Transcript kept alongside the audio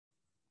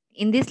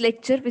In this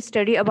lecture, we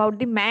study about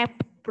the map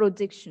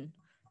projection.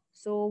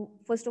 So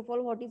first of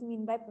all, what is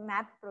mean by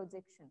map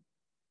projection?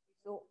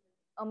 So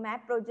a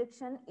map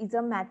projection is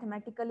a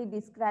mathematically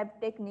described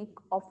technique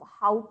of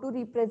how to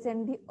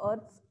represent the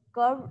Earth's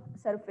curved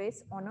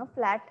surface on a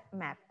flat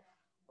map.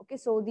 Okay,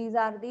 so these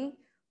are the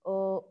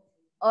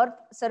Earth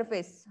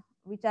surface,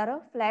 which are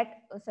a flat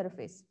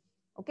surface.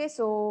 Okay,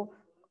 so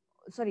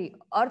sorry,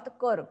 Earth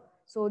curve.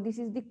 So this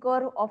is the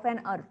curve of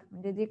an Earth.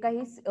 म्हणजे जे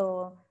काही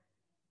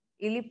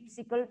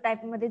इलिप्सिकल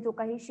type मध्ये जो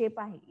काही shape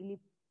आहे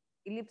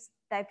ellipse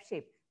type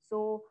shape.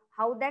 So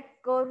how that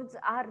curves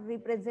are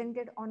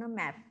represented on a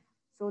map.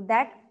 So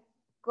that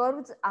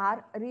curves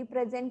are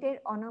represented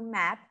on a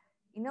map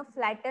in a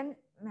flattened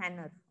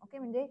manner. Okay,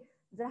 म्हणजे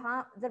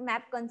जर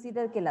map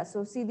consider केला,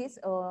 so see this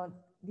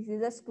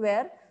is a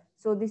square,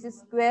 so this is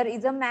square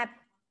is a map.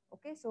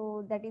 Okay,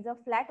 so that is a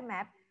flat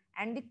map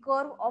and the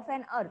curve of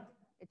an earth,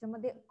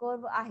 याच्यामध्ये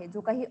curve आहे,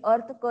 जो काही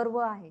earth curve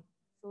आहे.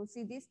 So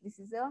see this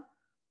is a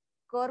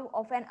curve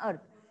of an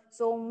earth.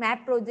 So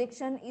map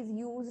projection is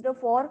used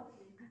for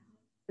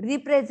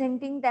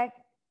representing that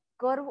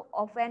curve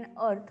of an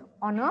earth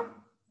on a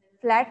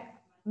flat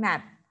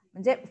map.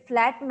 म्हणजे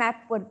flat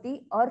map वरती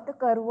अर्थ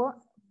curve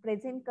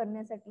present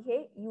करण्यासाठी हे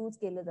use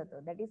केलं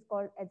जातं. That is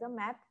called as a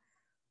map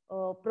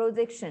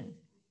projection.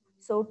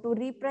 So to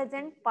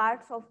represent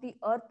parts of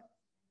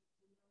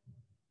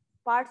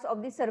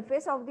the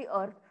surface of the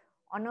earth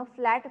on a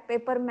flat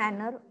paper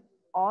manner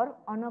or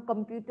on a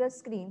computer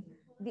screen,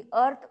 the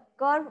earth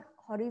curved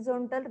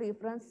horizontal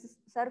reference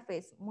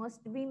surface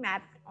must be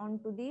mapped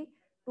onto the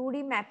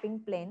 2D mapping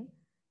plane.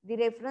 The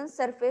reference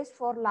surface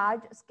for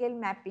large scale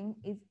mapping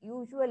is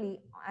usually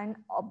an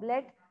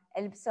oblate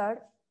ellipsoid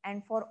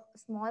and for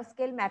small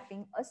scale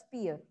mapping a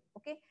sphere.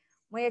 Okay,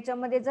 मग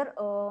याच्यामध्ये जर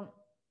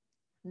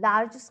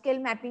large scale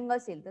mapping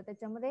असेल तर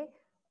त्याच्यामध्ये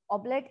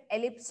oblate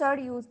ellipsoid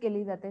use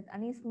केली जाते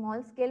आणि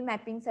small scale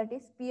mapping साठी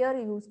spear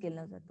use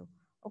केला जातो.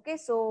 Okay,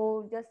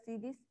 so just see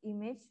this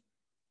image.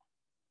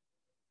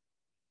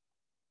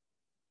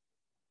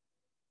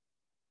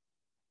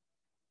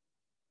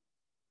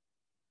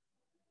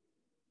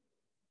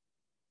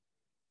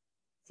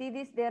 See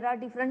this, there are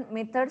different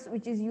methods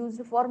which is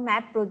used for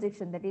map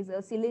projection, that is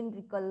a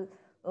cylindrical,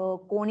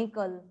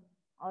 conical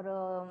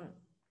or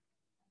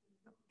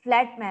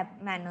flat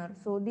map manner.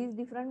 So these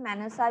different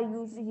manners are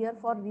used here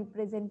for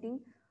representing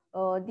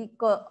the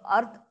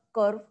earth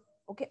curve.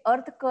 Okay,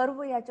 earth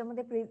curve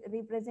याच्यामध्ये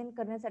represent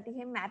करण्यासाठी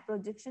हे map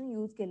projection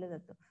use केलं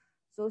जातं.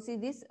 सो see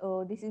this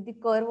is the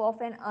curve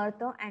of N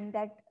earth and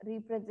that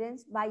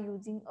represents by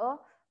using a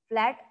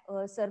flat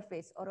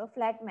surface और अ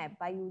flat map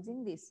by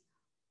using this.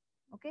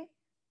 Okay,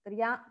 तर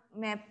या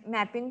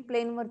mapping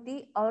plane वरती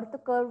अर्थ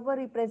curve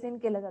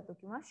represent केला जातो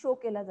किंवा शो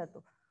केला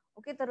जातो.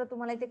 ओके, तर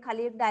तुम्हाला इथे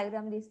खाली एक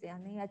डायग्राम दिसते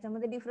आणि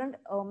याच्यामध्ये डिफरंट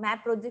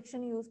मॅप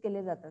प्रोजेक्शन यूज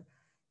केले जातात.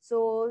 सो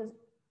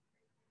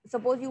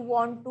suppose you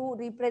want to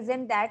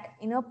represent that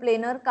in a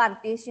planar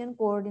Cartesian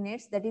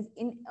coordinates, that is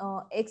in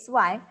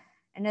xy,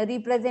 and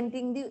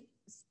representing the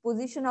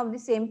position of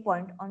the same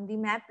point on the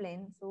map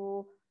plane.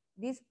 So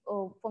this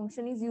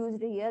function is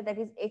used here, that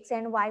is x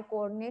and y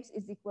coordinates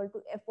is equal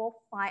to f of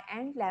phi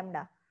and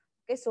lambda.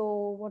 Okay, so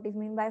what is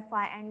mean by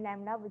phi and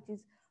lambda, which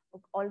is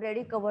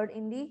already covered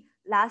in the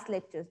last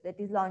lectures, that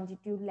is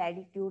longitude,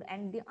 latitude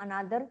and the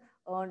another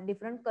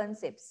different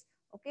concepts.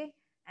 Okay,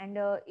 and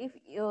if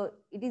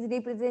it is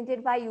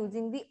represented by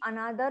using the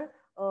another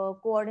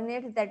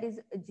coordinates, that is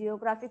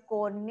geographic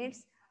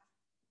coordinates,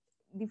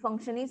 the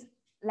function is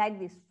like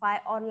this: phi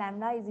or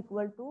lambda is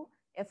equal to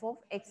f of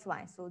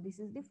xy. So this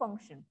is the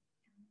function.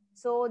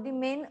 So the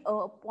main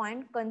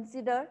point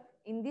considered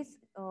in this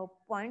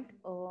point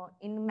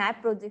in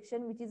map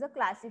projection, which is a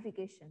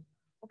classification.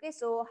 Okay,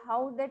 so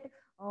how that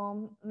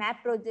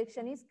map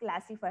projection is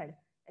classified,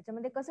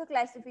 याच्यामध्ये कसं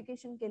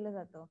classification केलं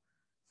जातं.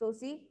 So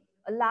see,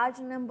 a large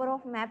number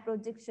of map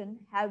projection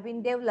have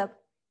been developed,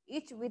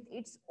 each with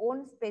its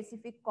own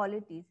specific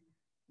qualities.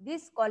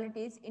 These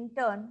qualities in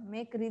turn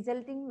make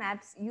resulting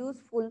maps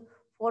useful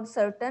for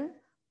certain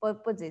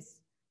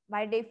purposes.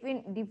 By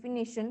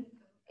definition,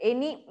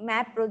 any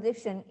map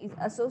projection is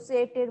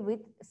associated with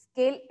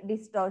scale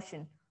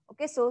distortion.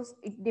 Okay, so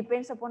it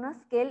depends upon a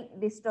scale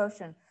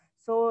distortion.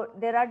 So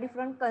there are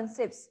different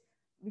concepts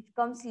which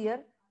comes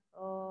here.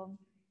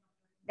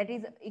 That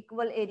is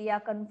equal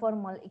area,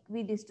 conformal,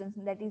 equidistance,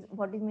 that is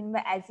what is meant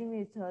by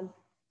azimuthal.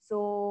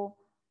 So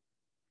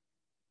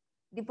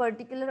the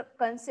particular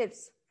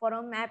concepts for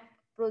a map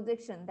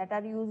projection that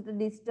are used: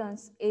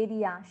 distance,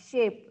 area,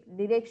 shape,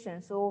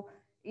 direction. So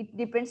it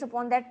depends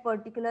upon that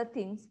particular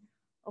things.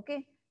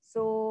 Okay,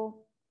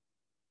 so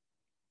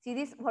see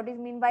this, what is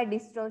mean by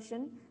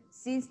distortion.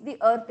 Since the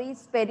earth is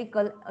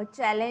spherical, a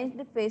challenge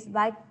faced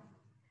by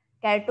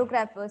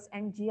cartographers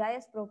and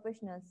GIS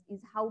professionals is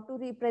how to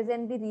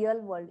represent the real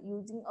world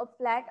using a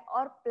flat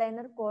or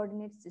planar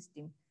coordinate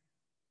system.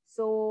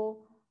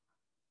 So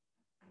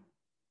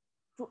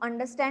to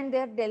understand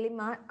their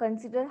dilemma,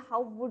 consider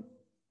how would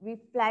we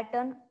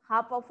flatten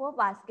half of a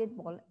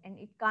basketball, and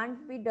it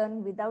can't be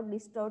done without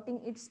distorting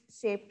its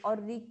shape or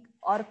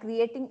or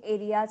creating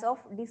areas of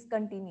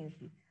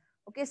discontinuity.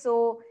 Okay,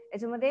 सो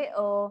याच्यामध्ये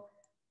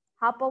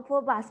half of a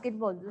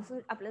basketball जसं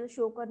आपल्याला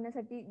show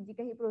करण्यासाठी जी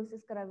काही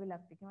process करावी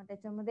लागते किंवा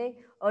त्याच्यामध्ये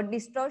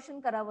distortion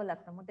करावं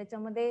लागतं, मग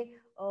त्याच्यामध्ये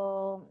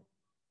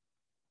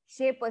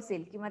शेप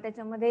असेल किंवा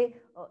त्याच्यामध्ये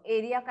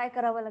एरिया काय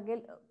करावा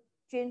लागेल,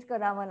 चेंज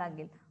करावा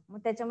लागेल. मग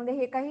त्याच्यामध्ये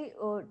हे काही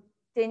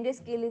चेंजेस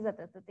केले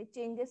जातात, तर ते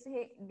चेंजेस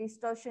हे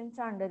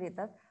डिस्टॉर्शनच्या अंडर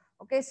येतात.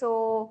 Okay,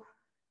 so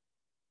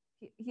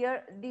here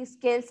these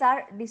scales are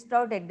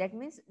distorted, that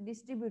means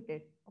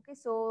distributed. Okay,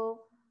 so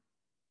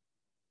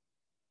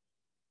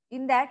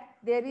in that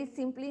there is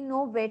simply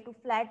no way to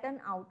flatten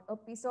out a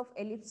piece of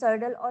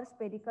ellipsoidal or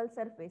spherical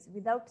surface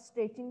without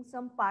stretching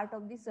some part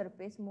of the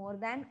surface more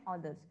than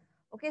others.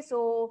 Okay,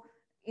 so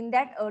in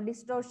that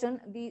distortion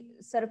the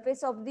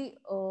surface of the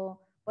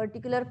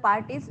particular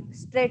part is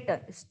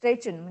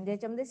stretched म्हणजे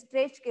याच्यामध्ये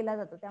stretch केला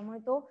जातो, त्यामुळे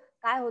तो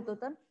काय होतो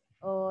तर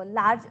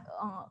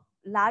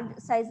large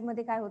size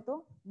मध्ये काय होतो,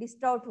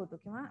 डिस्टॉर्ट होतो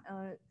किंवा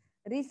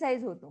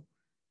रिसाइज होतो.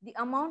 The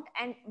amount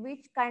and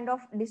which kind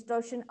of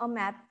distortion a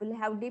map will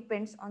have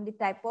depends on the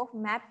type of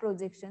map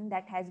projection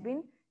that has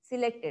been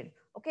selected.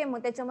 Okay,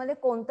 मग त्याच्यामध्ये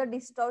कोणतं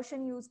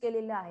डिस्टॉर्शन यूज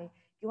केलेलं आहे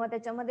किंवा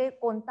त्याच्यामध्ये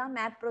कोणता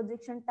मॅप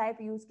प्रोजेक्शन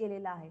टाइप यूज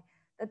केलेला आहे,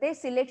 तर ते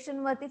सिलेक्शन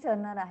वरती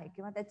ठरणार आहे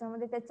किंवा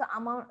त्याच्यामध्ये त्याचं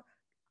amount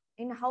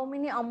in how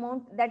many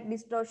amount that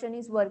distortion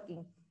is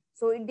working.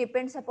 So it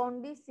depends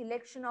upon the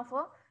selection of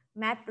a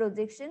map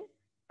projection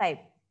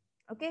type.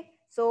 Okay,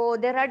 so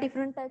there are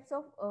different types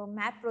of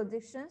map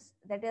projections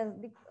that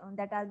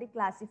are the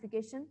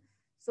classification.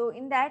 So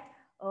in that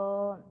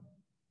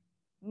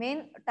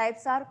main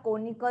types are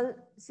conical,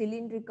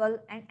 cylindrical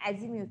and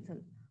azimuthal.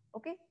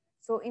 Okay,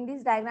 so in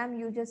this diagram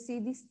you just see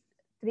these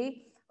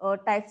three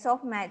types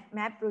of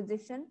map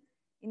projection.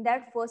 In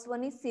that first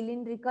one is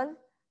cylindrical,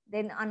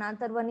 then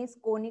another one is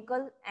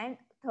conical and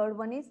third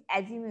one is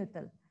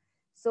azimuthal.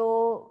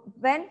 So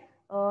when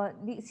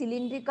the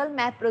cylindrical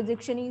map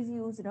projection is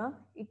used,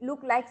 it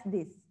look like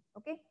this.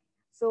 Okay,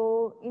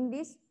 so in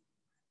this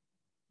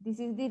is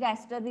the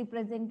raster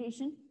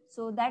representation.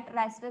 So that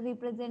raster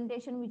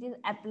representation which is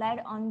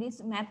applied on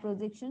this map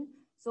projection.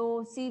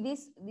 So see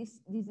this is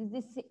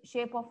the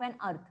shape of an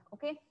earth.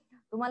 Okay,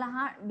 तुम्हाला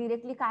हा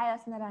directly काय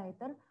असणार आहे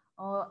तर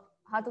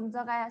हा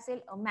तुमचा काय असेल,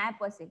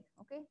 मॅप असेल.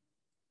 Okay,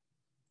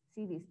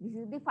 see this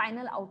is the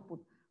final output.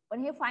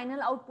 पण हे फायनल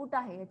आउटपुट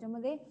आहे,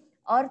 याच्यामध्ये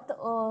अर्थ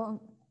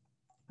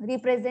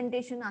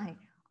रिप्रेझेंटेशन आहे.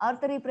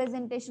 अर्थ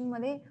रिप्रेझेंटेशन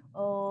मध्ये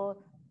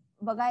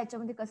बघा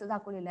याच्यामध्ये कसं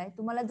दाखवलेलं आहे,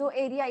 तुम्हाला जो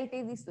एरिया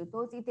इथे दिसतो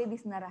तोच इथे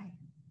दिसणार आहे.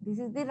 This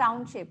is the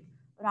round shape.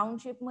 Round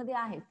shape मध्ये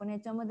आहे, पण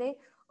याच्यामध्ये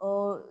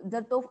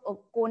जर तो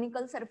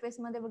कोनिकल सरफेस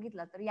मध्ये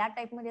बघितला तर या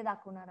टाइप मध्ये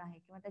दाखवणार आहे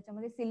किंवा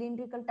त्याच्यामध्ये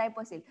सिलिंड्रिकल टाइप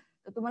असेल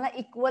तर तुम्हाला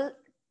इक्वल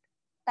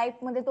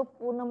टाइप मध्ये तो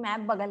पूर्ण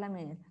मॅप बघायला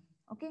मिळेल.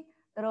 ओके,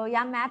 तर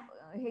या मॅप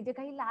हे जे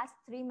काही लास्ट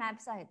 3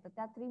 मॅप्स आहेत तर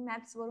त्या 3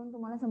 मॅप्स वरून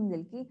तुम्हाला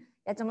समजेल की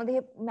याच्यामध्ये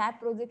हे मॅप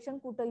प्रोजेक्शन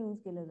कुठं यूज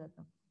केलं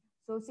जातं.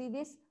 सो see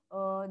this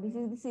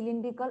is the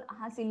cylindrical.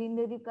 हा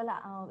सिलिंड्रिकल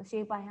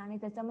शेप आहे आणि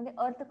त्याच्यामध्ये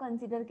अर्थ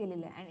कन्सिडर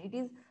केलेलं आहे and it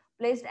is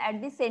placed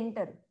at the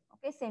centre.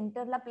 Okay,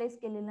 सेंटरला प्लेस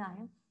केलेलं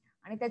आहे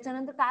आणि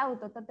त्याच्यानंतर काय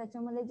होतं तर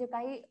त्याच्यामध्ये जे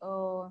काही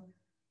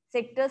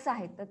सेक्टर्स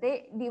आहेत तर ते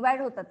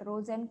डिवाइड होतात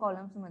रोज अँड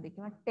कॉलम्स मध्ये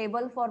किंवा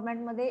टेबल फॉर्मॅट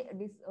मध्ये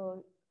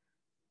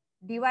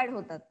डिवाइड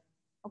होतात.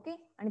 ओके,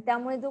 आणि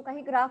त्यामुळे जो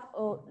काही ग्राफ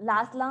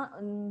लास्टला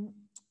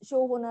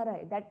शो होणार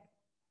आहे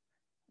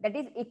that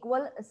is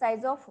equal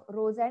size of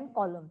rose and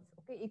columns.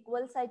 Okay,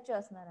 equal साइजचे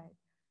असणार आहे.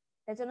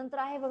 त्याच्यानंतर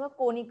आहे बघा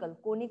कोनिकल.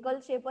 कोनिकल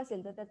शेप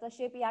असेल तर त्याचा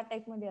शेप या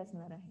टाइप मध्ये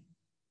असणार आहे.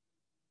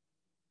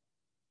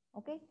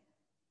 ओके,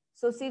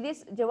 सो सी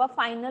दिस जेव्हा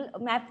फायनल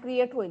मॅप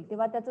क्रिएट होईल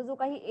तेव्हा त्याचा जो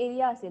काही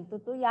एरिया असेल तर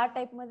तो या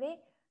टाइप मध्ये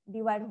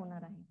डिवाइड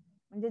होणार आहे.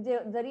 म्हणजे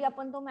जरी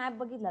आपण तो मॅप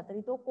बघितला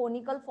तरी तो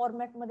कोनिकल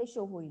फॉर्मॅट मध्ये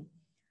शो होईल.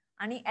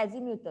 आणि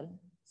azimuthal,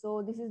 so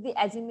this is the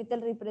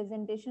azimuthal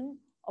representation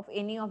of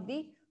any of the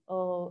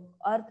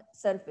earth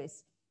surface.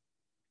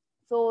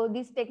 So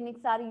these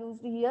techniques are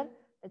used here.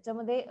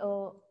 त्याच्यामध्ये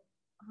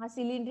हा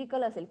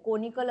सिलिंड्रिकल असेल,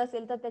 कोनिकल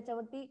असेल तर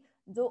त्याच्यावरती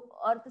जो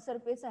अर्थ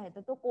सरफेस आहे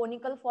तर तो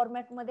कोनिकल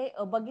फॉर्मॅट मध्ये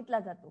बघितला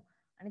जातो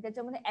आणि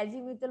त्याच्यामध्ये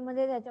azimuthal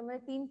मध्ये त्याच्यामध्ये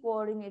 3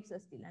 कोऑर्डिनेट्स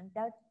असतील आणि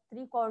त्या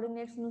 3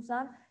 कोऑर्डिनेट्स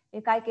नुसार हे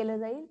काय केलं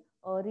जाईल,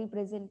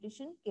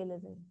 रिप्रेझेंटेशन केलं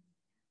जाईल.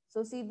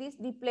 So see this,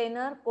 the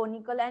planar,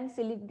 conical and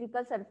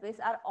cylindrical surface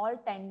are all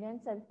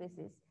tangent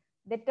surfaces.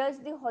 They touch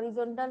the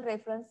horizontal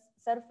reference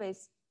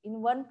surface in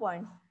one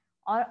point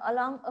or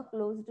along a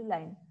closed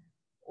line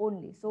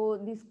only. So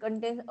this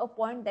contains a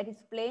point that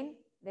is plane,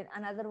 then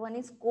another one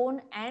is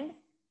cone and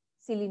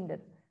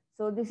cylinder.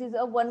 So this is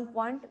a one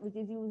point which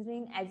is used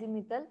in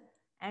azimuthal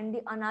and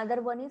the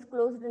another one is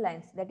closed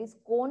lines, that is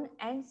cone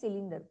and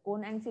cylinder.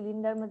 Cone and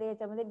cylinder मध्ये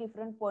याच्यामध्ये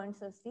different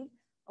points असतील.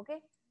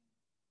 Okay,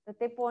 तर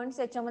ते points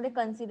याच्यामध्ये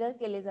consider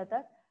केले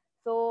जातात.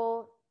 सो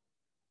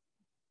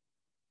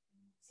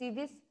see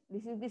this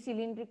is the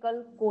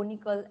cylindrical,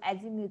 conical,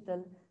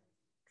 azimuthal,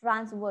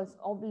 transverse,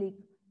 oblique.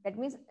 That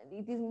means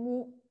it is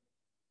move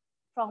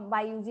from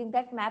by using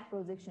that map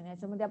projection.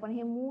 याच्यामध्ये आपण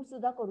हे मूव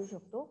सुद्धा करू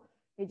शकतो.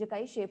 हे जे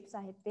काही शेप्स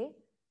आहेत ते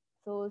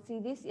सो सी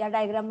दिस, या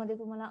डायग्राम मध्ये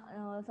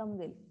तुम्हाला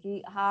समजेल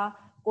की हा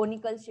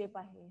कोनिकल शेप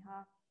आहे,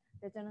 हा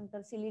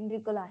त्याच्यानंतर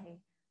सिलेंड्रिकल आहे,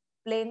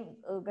 प्लेन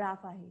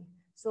ग्राफ आहे.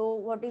 So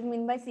what is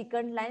mean by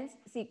second line?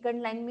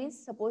 Second line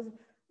means suppose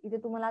इथे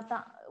तुम्हाला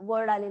आता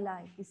वर्ड आलेला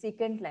आहे की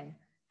सेकंड लाईन.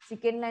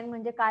 सेकंड लाईन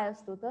म्हणजे काय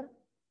असतो तर,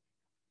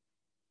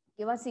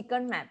 किंवा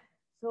सेकंड मॅप.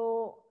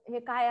 सो हे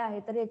काय आहे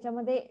तर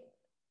याच्यामध्ये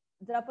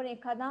जर आपण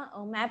एखादा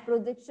मॅप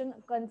प्रोजेक्शन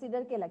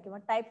कन्सिडर केला किंवा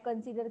टाईप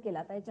कन्सिडर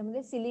केला तर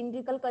याच्यामध्ये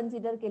सिलेंड्रिकल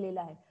कन्सिडर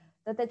केलेला आहे.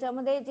 तर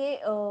त्याच्यामध्ये जे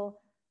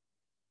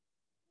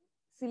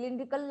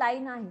सिलेंड्रिकल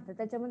लाईन आहे तर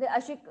त्याच्यामध्ये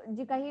अशी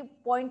जी काही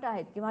पॉइंट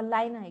आहेत किंवा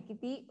लाईन आहे की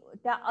ती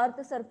त्या अर्थ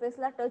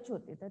सरफेसला टच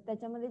होते, तर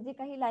त्याच्यामध्ये जी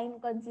काही लाईन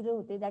कन्सिडर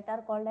होते that are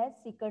called as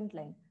second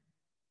line.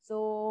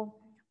 So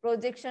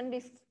projection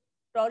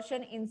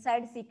distortion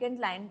inside secant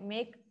line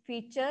make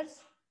features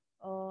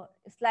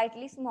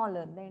slightly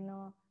smaller than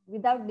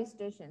without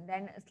distortion,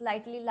 then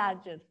slightly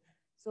larger.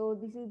 So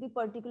this is the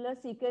particular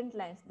secant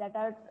lines that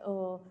are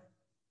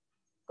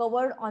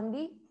covered on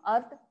the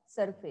earth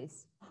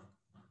surface.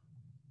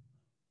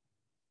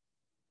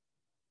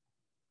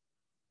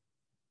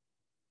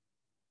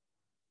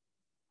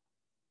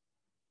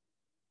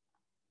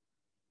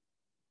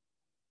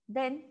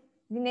 Then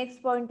the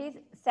next point is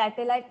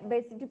satellite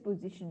based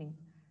positioning.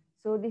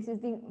 So this is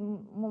the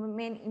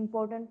main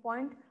important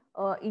point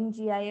in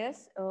GIS,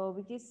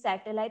 which is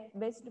satellite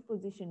based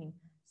positioning.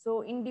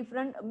 So in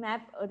different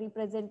map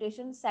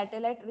representation,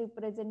 satellite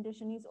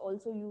representation is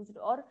also used,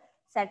 or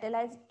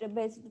satellite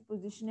based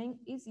positioning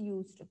is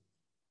used.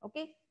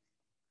 Okay.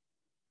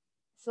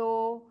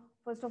 So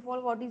first of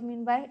all, what is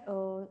mean by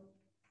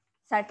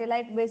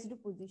satellite based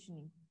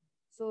positioning?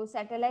 So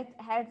satellite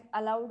has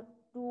allowed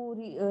to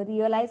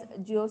realize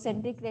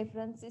geocentric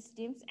reference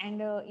systems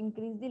and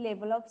increase the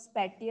level of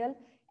spatial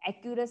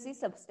accuracy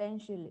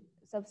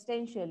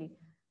substantially.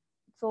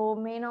 So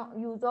main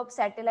use of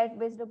satellite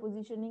based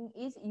positioning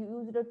is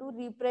used to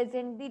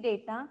represent the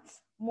data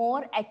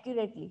more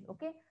accurately.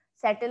 Okay.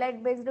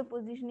 Satellite based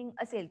positioning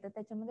असेल तर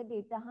त्याच्यामध्ये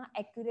data हा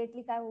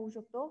accurately काय होऊ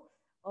शकतो,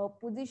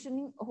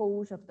 positioning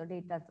होऊ शकतं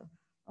डेटाचं.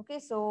 Okay.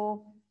 So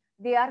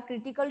they are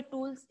critical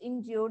tools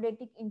in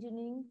geodetic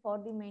engineering for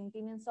the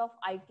maintenance of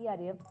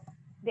ITRF.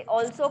 They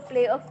also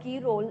play a key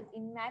role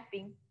in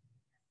mapping,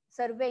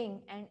 surveying,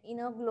 and in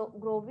a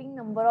growing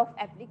number of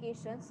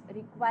applications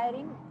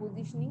requiring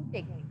positioning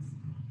techniques.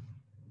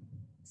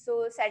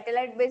 So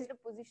satellite based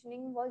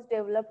positioning was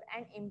developed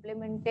and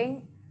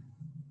implemented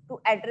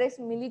to address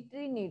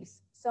military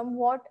needs,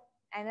 somewhat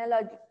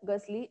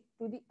analogously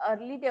to the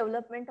early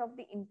development of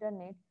the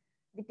internet.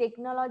 The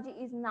technology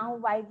is now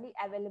widely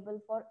available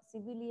for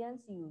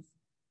civilians use.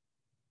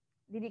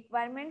 The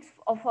requirements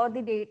for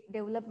the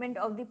development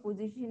of the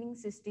positioning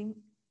system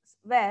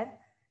were,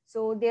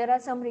 so there are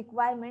some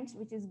requirements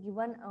which is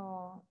given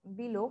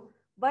below,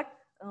 but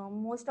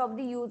most of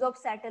the use of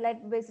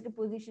satellite based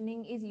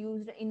positioning is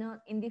used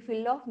in the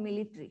field of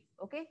military.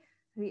 Okay.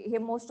 Hey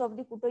most of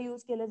the कुठं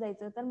use केलं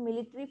जायचं तर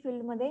military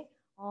फील्डमध्ये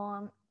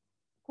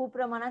खूप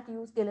प्रमाणात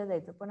use केलं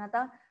जायचं. पण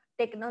आता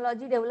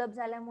टेक्नॉलॉजी डेव्हलप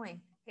झाल्यामुळे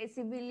हे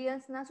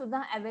सिव्हिलियन्सना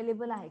सुद्धा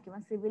अवेलेबल आहे किंवा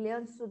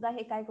सिव्हिलियन्स सुद्धा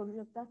हे काय करू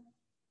शकतात,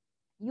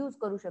 यूज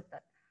करू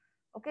शकतात.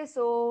 Okay,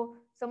 so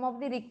some of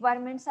the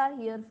requirements are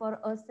here for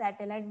a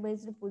satellite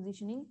based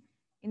positioning.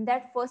 In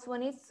that, first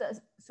one is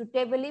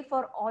suitably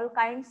for all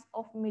kinds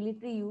of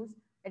military use,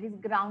 that is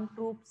ground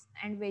troops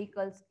and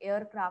vehicles,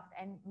 aircraft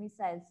and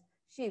missiles,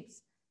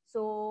 ships.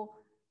 So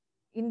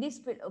in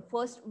this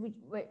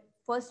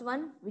first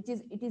one, which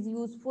is it is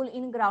useful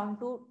in ground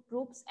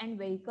troops and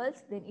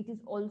vehicles, then it is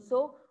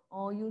also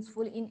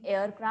useful in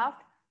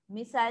aircraft,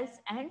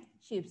 missiles and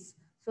ships.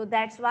 So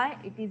that's why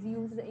it is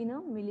used in a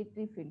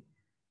military field.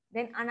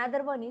 Then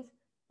another one is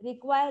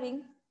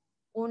requiring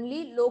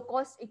only low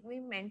cost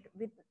equipment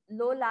with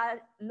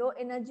low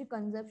energy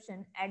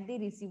consumption at the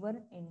receiver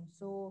end.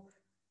 So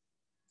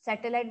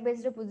satellite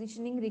based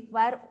positioning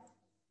require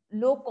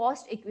low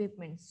cost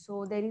equipment,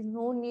 so there is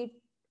no need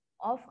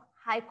of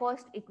high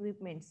cost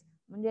equipments.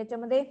 म्हणजे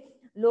याच्यामध्ये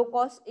low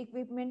cost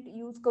equipment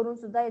use करून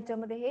सुद्धा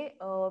याच्यामध्ये हे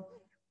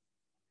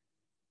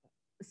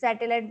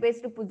satellite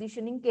based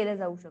positioning केलं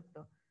जाऊ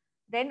शकतं.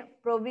 Then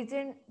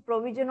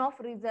provision of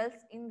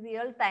results in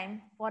real time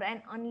for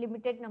an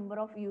unlimited number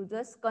of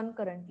users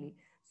concurrently.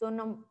 So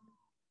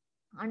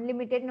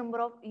unlimited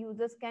number of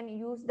users can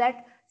use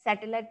that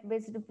satellite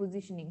based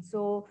positioning.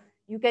 So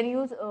you can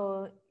use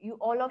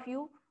all of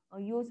you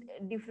use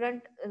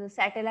different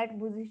satellite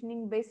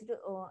positioning based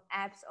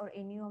apps or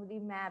any of the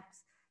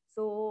maps.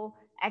 So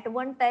at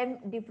one time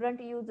different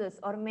users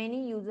or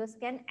many users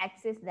can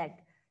access that.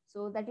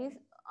 So that is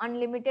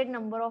unlimited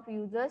number of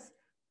users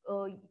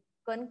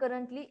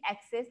concurrently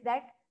access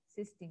that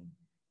system.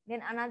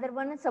 Then another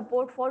one is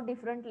support for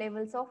different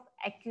levels of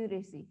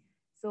accuracy.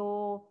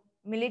 So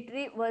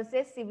military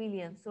versus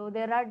civilian, so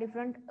there are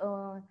different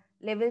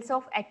levels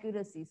of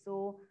accuracy.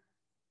 So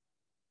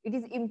it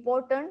is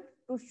important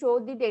to show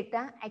the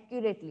data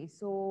accurately.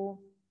 So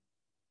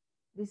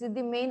this is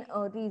the main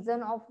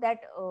reason of that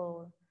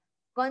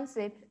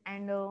concept,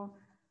 and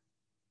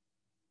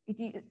it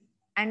is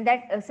and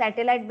that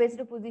satellite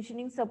based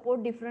positioning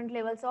support different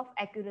levels of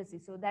accuracy,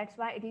 so that's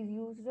why it is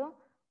used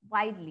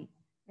widely.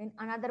 Then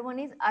another one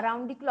is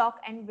around the clock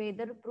and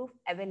weatherproof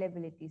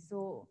availability,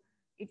 so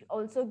it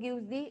also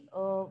gives the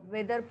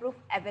weatherproof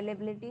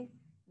availability.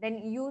 Then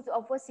use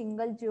of a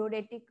single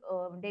geodetic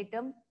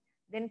datum.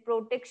 Then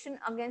protection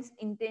against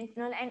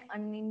intentional and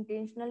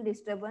unintentional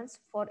disturbance,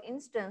 for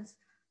instance,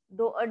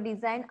 though a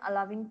design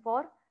allowing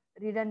for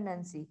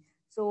redundancy.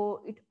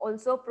 So it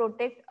also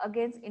protect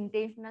against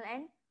intentional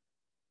and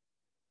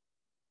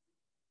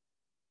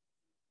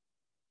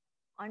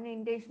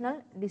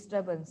unintentional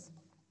disturbance.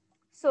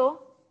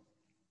 So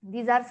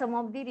these are some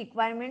of the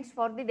requirements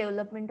for the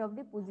development of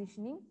the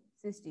positioning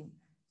system.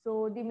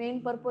 So the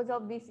main purpose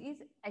of this is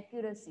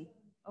accuracy.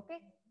 Okay.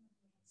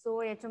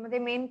 सो याच्यामध्ये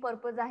main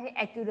purpose आहे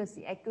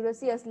accuracy.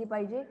 Accuracy असली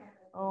पाहिजे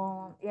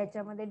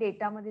याच्यामध्ये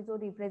डेटामध्ये जो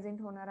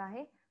represent होणार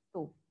आहे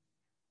तो.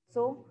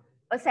 सो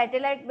a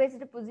satellite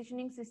based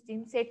positioning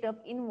system setup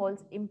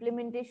involves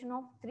implementation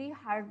of 3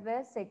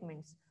 hardware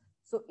segments.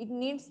 So it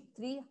needs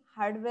 3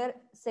 hardware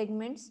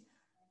segments.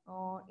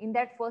 In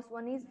that, first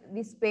one is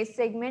the space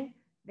segment,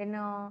 then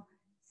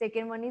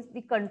second one is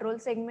the control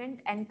segment,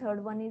 and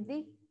third one is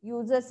the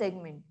user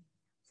segment.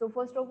 So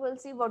first of all,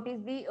 see what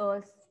is the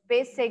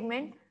space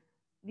segment.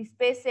 The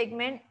space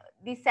segment,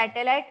 the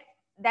satellite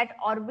that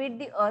orbit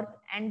the earth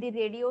and the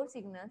radio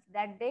signals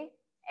that they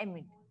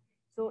emit.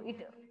 So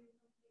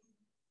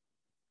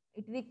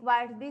it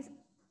requires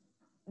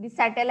the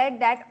satellite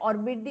that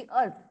orbit the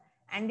earth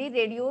and the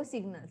radio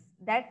signals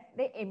that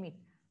they emit.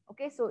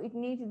 Okay, so it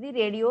needs the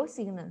radio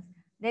signals.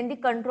 Then the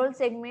control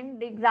segment,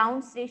 the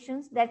ground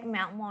stations that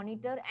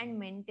monitor and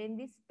maintain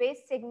the space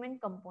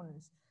segment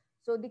components.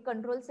 So the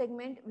control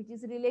segment, which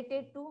is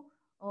related to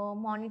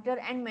monitor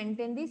and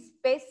maintain the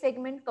space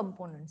segment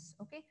components.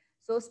 Okay,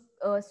 so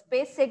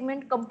space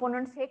segment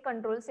components hey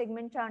control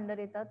segment च्या under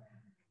येतात.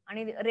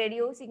 आणि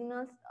radio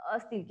signals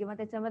असतील किंवा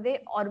त्याच्यामध्ये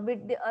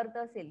orbit the earth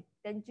असेल,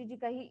 त्यांची जी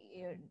काही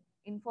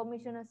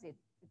information असेल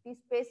ती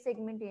स्पेस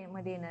सेगमेंट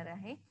मध्ये येणार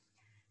आहे.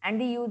 And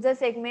the user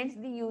segments,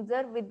 the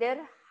user with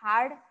their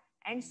hard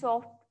and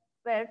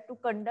software to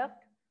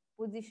conduct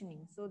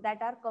positioning, so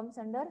that are comes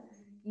under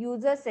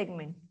user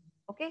segment.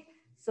 Okay,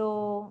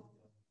 so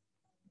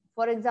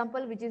for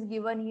example, which is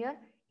given here,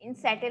 in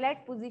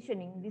satellite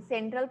positioning, the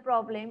central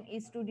problem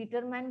is to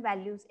determine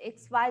values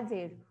x, y,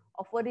 z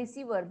of a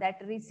receiver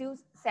that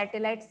receives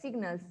satellite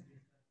signals.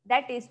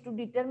 That is to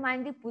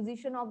determine the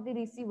position of the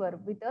receiver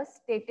with a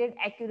stated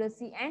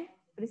accuracy and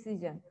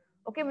precision.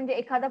 Okay, म्हणजे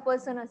एखादा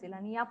person असेल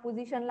आणि या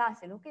पोझिशनला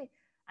असेल. Okay,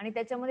 आणि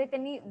त्याच्यामध्ये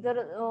त्यांनी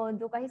जर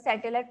जो काही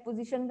सॅटेलाइट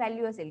पोझिशन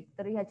व्हॅल्यू असेल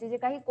तर ह्याचे जे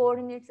काही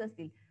कोऑर्डिनेट्स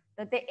असतील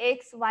तर ते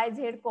एक्स वाय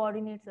झेड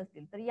कोऑर्डिनेट्स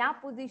असतील, तर या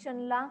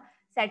पोझिशनला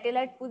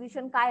सॅटेलाइट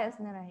पोझिशन काय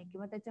असणार आहे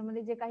किंवा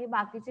त्याच्यामध्ये जे काही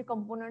बाकीचे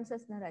कंपोनंट्स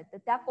असणार आहेत तर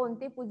त्या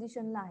कोणते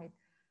पोझिशनला आहेत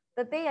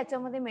तर ते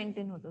याच्यामध्ये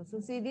मेंटेन होतं. सो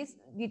see this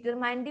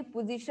determine the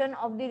position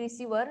of the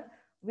receiver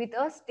with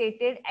a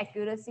stated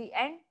accuracy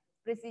and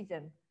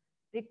precision.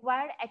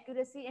 Required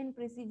accuracy and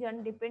precision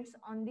depends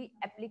on the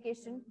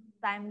application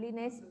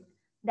timeliness,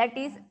 that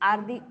is,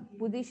 are the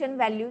position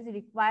values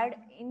required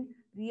in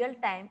real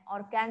time or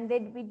can they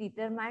be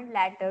determined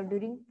later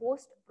during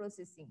post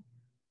processing.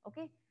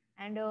 Okay,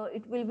 and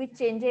it will be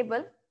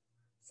changeable.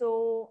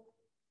 So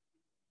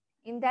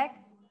in that,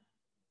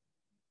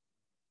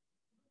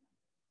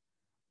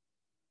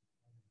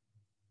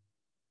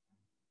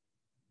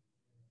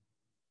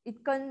 it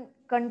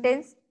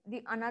contains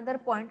the another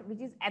point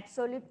which is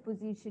absolute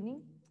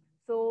positioning.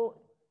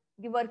 So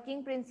the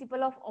working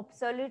principle of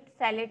absolute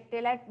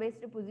satellite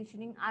based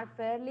positioning are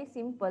fairly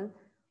simple.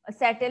 A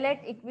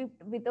satellite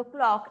equipped with a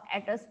clock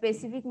at a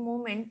specific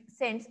moment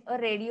sends a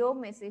radio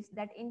message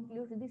that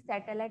includes the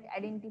satellite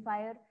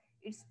identifier,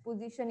 its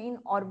position in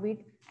orbit,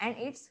 and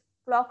its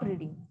clock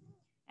reading.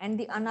 And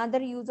the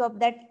another use of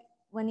that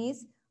one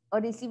is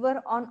a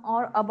receiver on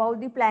or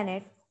above the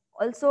planet,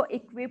 also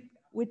equipped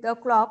with a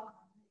clock,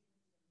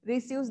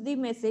 receives the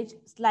message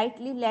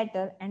slightly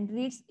later and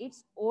reads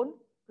its own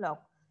clock.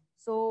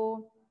 So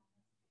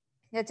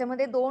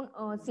याच्यामध्ये दोन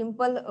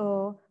simple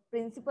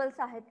principles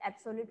आहेत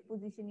absolute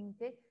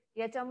पोझिशनिंगचे.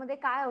 याच्यामध्ये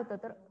काय होतं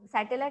तर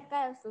satellite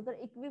काय असतो तर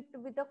equipped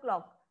with a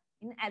clock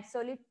in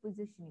absolute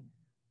positioning.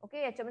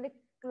 Okay, याच्यामध्ये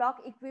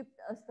क्लॉक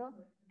इक्विप्ड असतं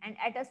and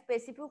at a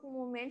specific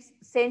movements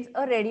sends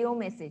a radio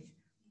message.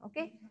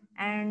 Okay,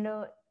 and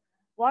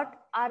what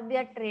are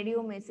that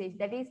radio message?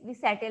 That is the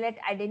satellite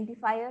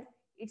identifier,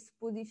 its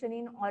position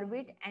in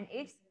orbit, and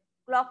its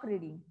clock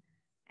reading.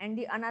 And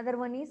the another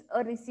one is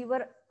a receiver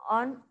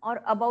on or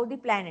above the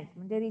planet.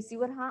 म्हणजे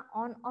receiver हा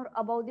on or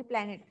above the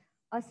planet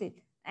असेल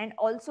and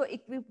also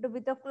equipped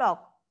with a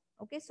clock.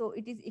 Okay, so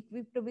it is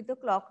equipped with a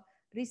clock,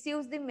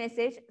 receives the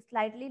message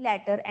slightly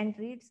later and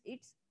reads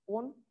its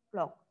own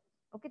clock.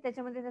 Okay,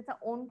 त्याच्यामध्ये त्याचा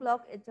own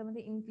clock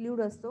याच्यामध्ये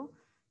include असतो.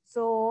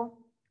 So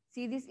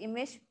see this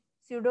image,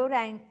 pseudo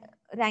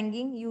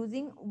ranking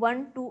using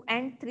 1, 2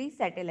 and 3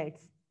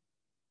 satellites.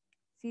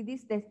 See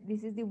this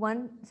is the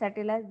 1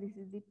 satellite, this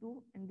is the 2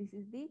 and this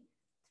is the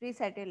 3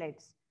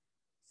 satellites.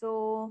 So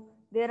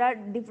there are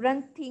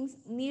different things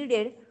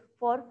needed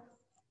for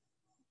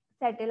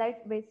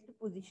satellite based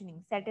positioning.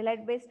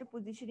 Satellite based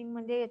positioning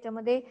म्हणजे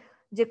याच्यामध्ये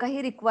जे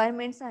काही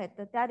requirements आहेत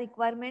तर त्या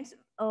requirements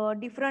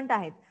different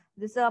आहेत.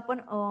 जसं आपण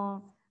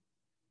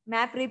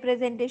map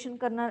representation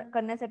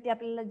करण्यासाठी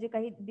आपल्याला जे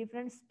काही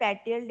डिफरंट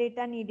स्पॅटियल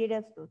डेटा निडेड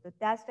असतो तर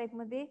त्याच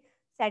टाईपमध्ये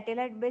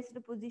सॅटेलाइट बेस्ड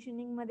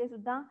पोझिशनिंगमध्ये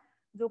सुद्धा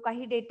जो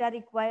काही डेटा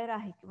रिक्वायर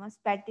आहे किंवा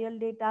स्पॅटियल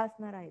डेटा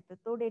असणार आहे तर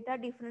तो डेटा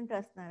डिफरंट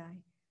असणार आहे.